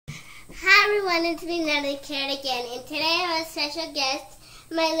everyone, it's me Natalie Carrot again, and today I have a special guest,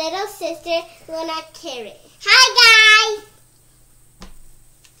 my little sister Luna Carrot. Hi guys!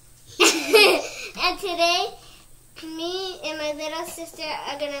 And today, me and my little sister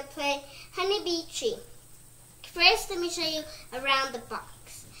are going to play Honeybee Tree. First, let me show you around the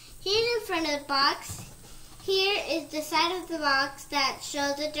box. Here's in front of the box. Here is the side of the box that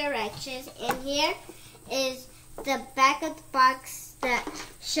shows the directions, and here is the back of the box that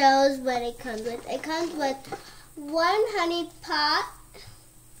shows what it comes with. It comes with 1 honey pot,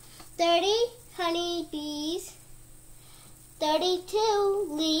 30 honeybees, 32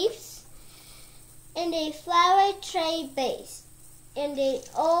 leaves, and a flower tray base, and an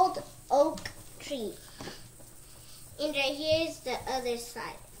old oak tree. And right here is the other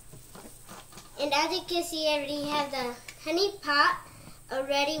side. And as you can see, I already have the honey pot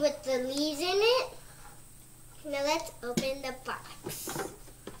already with the leaves in it. Now let's open the box.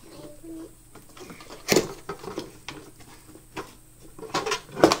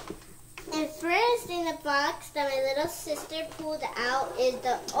 And first in the box that my little sister pulled out is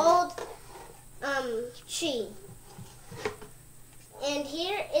the old tree. And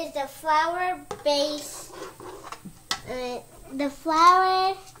here is the flower base, the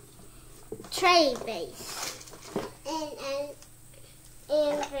flower tray base.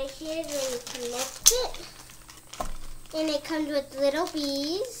 And right here is where you connect it. And it comes with little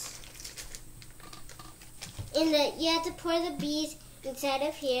bees. And you have to pour the bees inside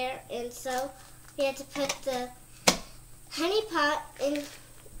of here. And so you have to put the honey pot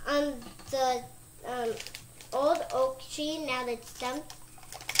on the old oak tree. Now let's dump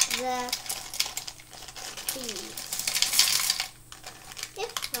the bees.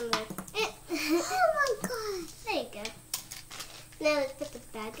 Yep, one more. Oh my god. There you go. Now let's put the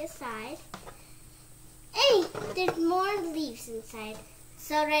bag aside. Hey, there's more leaves inside.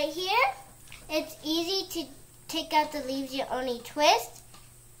 So right here, it's easy to take out the leaves. You only twist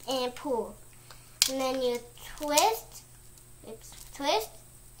and pull. And then you twist,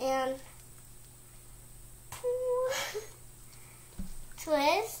 and pull.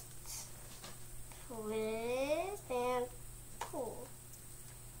 Twist, and pull.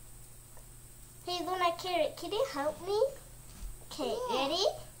 Hey, Luna Carrot, can you help me? Okay, yeah. Ready?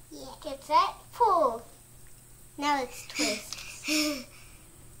 Yeah. Get set, pull. Now let's twist.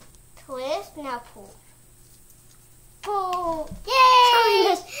 Twist, now pull. Pull. Yay!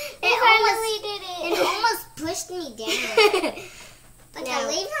 Oh, it finally did it. It almost pushed me down. Like now, a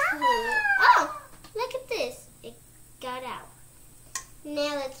leaf? Oh, look at this. It got out.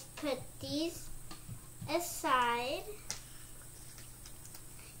 Now let's put these aside.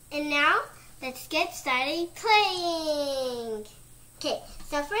 And now, let's get started playing. Okay,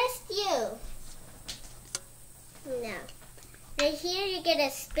 so first you. Now, right here you're going to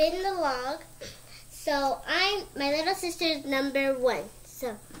spin the log. So my little sister is number 1.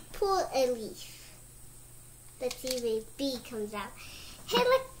 So pull a leaf. Let's see if a bee comes out. Hey,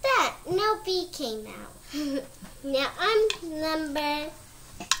 look at that. No bee came out. Now I'm number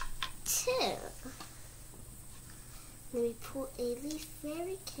 2. Let me pull a leaf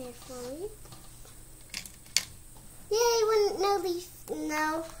very carefully. Yay, no bee came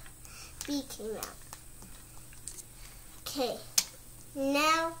out. Okay,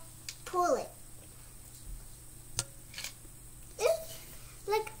 now pull it.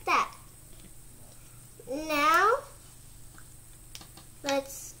 Look at that. Now,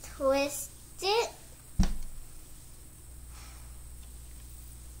 let's twist it.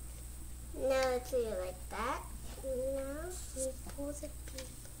 Now let's do it like that. Now, we pull the bee.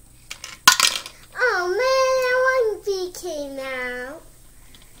 Oh man, 1 bee came out.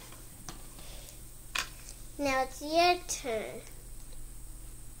 Now it's your turn.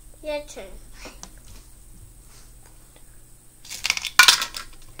 Your turn.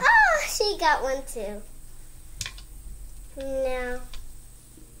 Oh, she got one too. Now,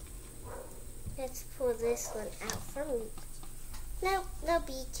 let's pull this one out for me. No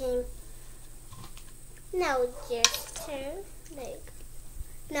bee came. Now it's your turn. There you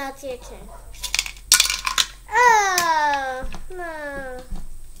go. Now it's your turn. Oh, no.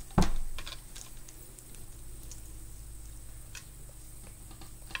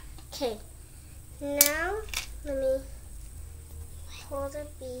 Okay, now let me pull the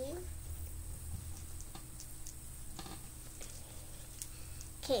bee.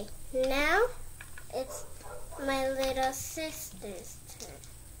 Okay, now it's my little sister's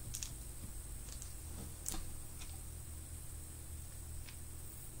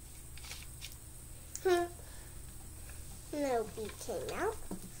turn. No bee came out.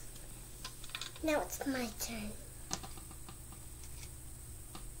 Now it's my turn.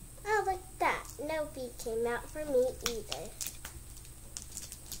 Oh, like that. no bee came out for me either.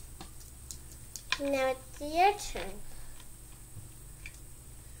 Now it's your turn.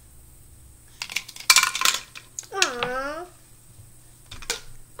 Aww.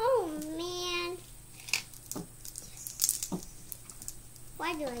 Oh man. Yes.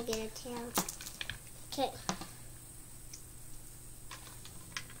 Why do I get a tail? Okay.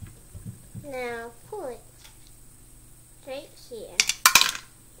 Now pull it right here.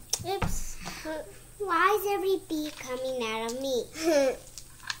 Oops. Why is every bee coming out of me?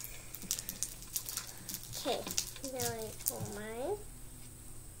 Okay, now I pull mine.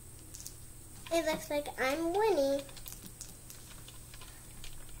 It looks like I'm winning.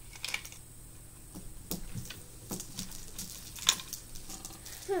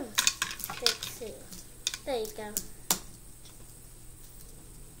 Let's see. There you go.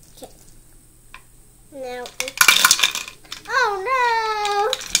 Okay. Now it's... Oh no!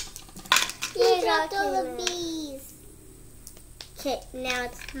 You dropped all the bees. Okay, now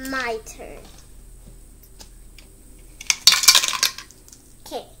it's my turn.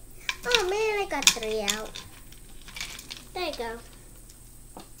 Okay. Oh man, I got 3 out. There you go.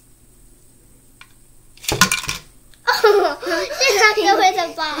 Oh, just have to go with a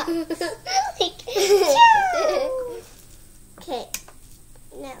box. Okay.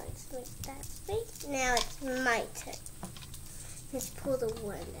 Now let's make that straight. Now it's my turn. Let's pull the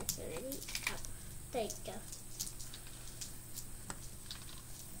one that's already out. There you go.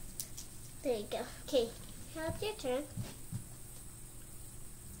 There you go. Okay. Now it's your turn.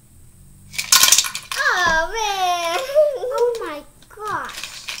 Oh man! Oh my gosh!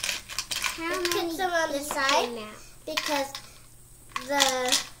 How many put some on the side because the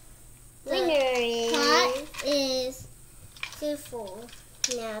winner pot is too full.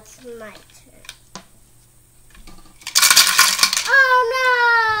 Now it's my turn. Oh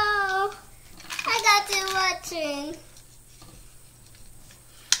no! I got too much in.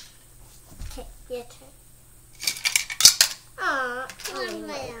 Okay, your turn. Aw, one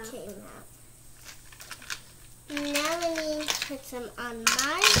came out. Now I need to put some on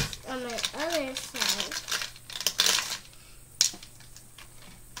my other side.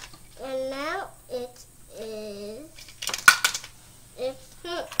 And now it is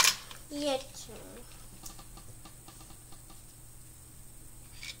your turn.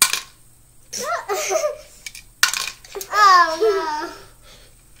 Oh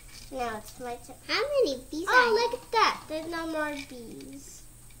no. Now it's my turn. How many bees are there? Oh, look at that. There's no more bees.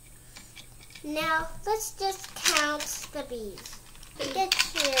 Now, let's just count the bees. Get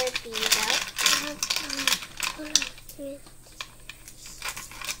your bees out. 1, 2, 3.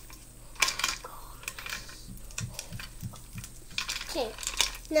 Okay,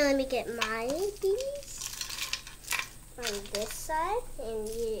 now let me get my bees on this side and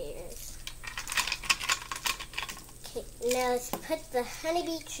yours. Okay, now let's put the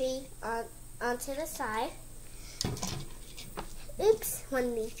honeybee tree onto the side. Oops,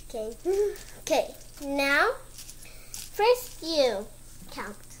 one leaf came. Okay, now, first you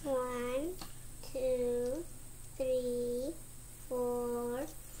count. 1, 2, 3, 4,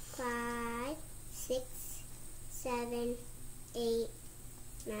 5, 6, 7, 8,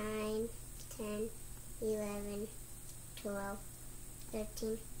 9, 10, 11, 12,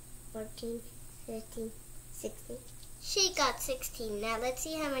 13, 14, 15, 16. She got 16. Now let's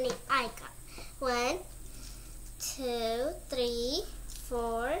see how many I got. 1, 2, 3,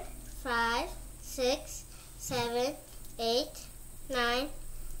 4, 5, 6, 7, 8, 9,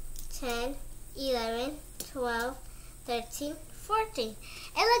 10, 11, 12, 13, 14. It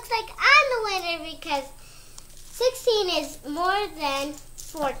looks like I'm the winner because 16 is more than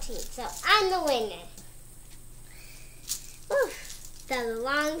 14. So I'm the winner. Oof, that was a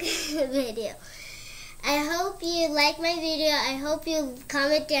long video. I hope you like my video. I hope you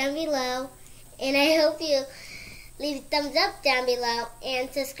comment down below. And I hope you leave a thumbs up down below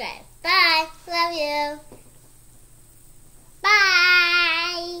and subscribe. Bye. Love you.